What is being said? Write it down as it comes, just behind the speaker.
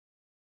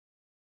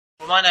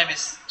Well, my name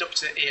is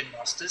Dr. Ian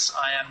Masters.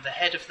 I am the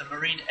head of the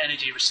Marine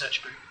Energy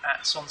Research Group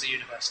at Swansea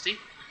University,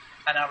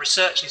 and our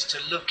research is to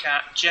look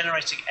at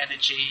generating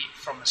energy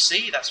from the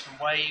sea, that's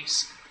from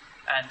waves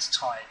and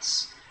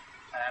tides.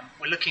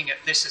 We're looking at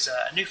this as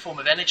a new form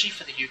of energy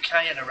for the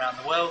UK and around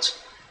the world,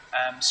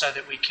 so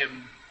that we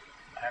can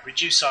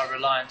reduce our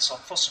reliance on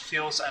fossil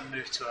fuels and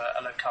move to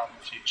a low-carbon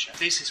future.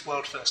 This is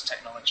world-first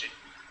technology.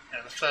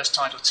 The first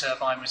tidal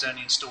turbine was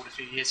only installed a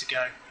few years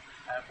ago.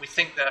 We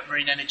think that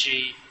marine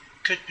energy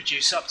could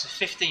produce up to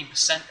 15%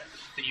 of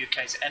the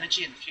UK's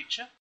energy in the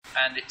future,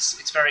 and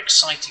it's very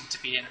exciting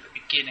to be in at the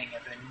beginning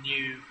of a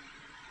new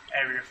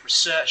area of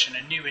research and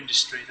a new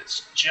industry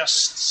that's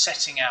just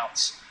setting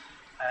out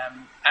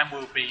and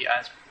will be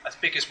as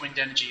big as wind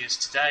energy is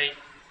today,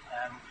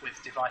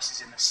 with devices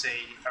in the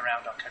sea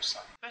around our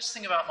coastline. The best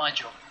thing about my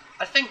job,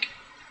 I think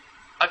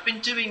I've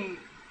been doing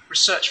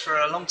research for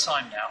a long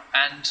time now,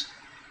 and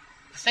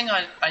the thing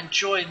I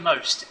enjoy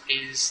most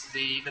is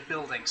the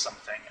building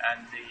something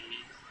and the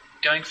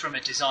going from a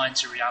design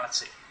to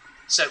reality.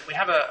 So we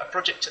have a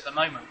project at the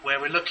moment where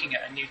we're looking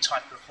at a new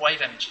type of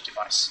wave energy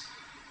device,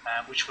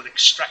 which will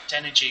extract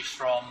energy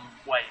from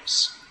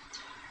waves.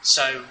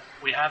 So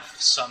we have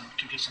some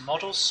computer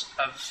models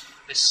of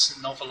this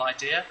novel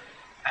idea,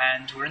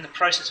 and we're in the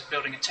process of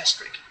building a test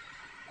rig.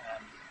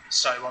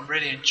 So I'm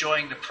really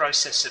enjoying the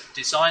process of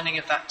designing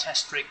of that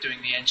test rig,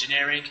 doing the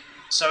engineering.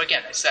 So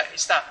again, it's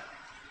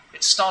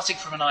starting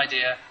from an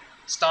idea,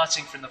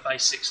 starting from the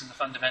basics and the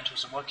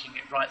fundamentals and working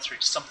it right through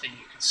to something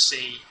you can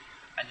see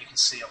and you can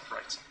see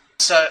operating.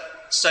 So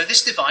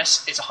this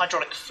device is a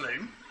hydraulic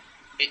flume.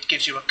 It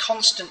gives you a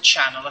constant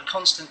channel, a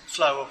constant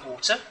flow of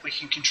water. We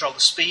can control the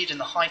speed and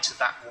the height of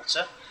that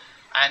water,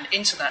 and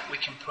into that we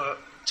can put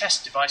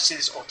test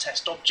devices or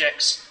test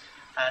objects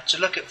to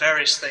look at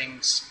various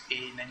things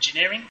in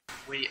engineering.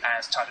 We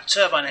as tidal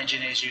turbine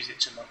engineers use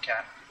it to look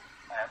at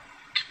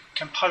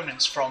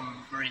components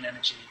from marine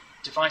energy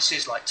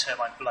devices like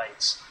turbine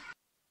blades.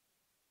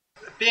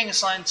 Being a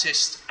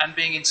scientist and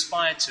being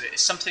inspired to it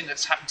is something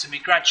that's happened to me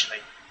gradually.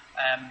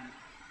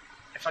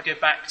 If I go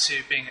back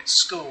to being at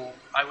school,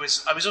 I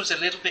was always a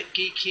little bit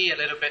geeky, a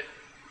little bit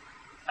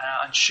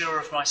unsure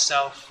of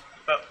myself,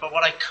 but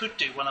what I could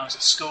do when I was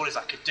at school is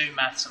I could do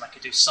maths and I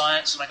could do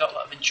science, and I got a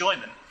lot of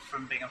enjoyment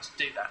from being able to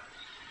do that.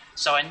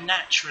 So I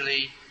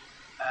naturally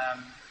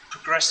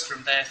progressed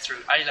from there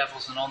through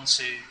A-levels and on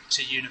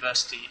to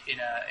university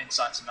in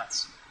science and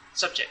maths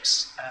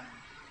subjects.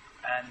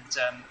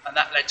 And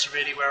that led to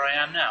really where I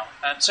am now.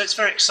 So it's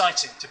very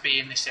exciting to be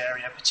in this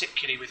area,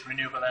 particularly with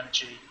renewable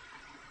energy,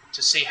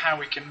 to see how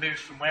we can move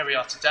from where we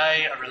are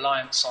today, a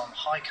reliance on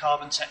high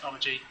carbon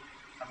technology,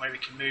 and where we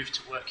can move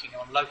to working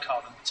on low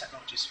carbon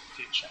technologies for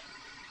the future.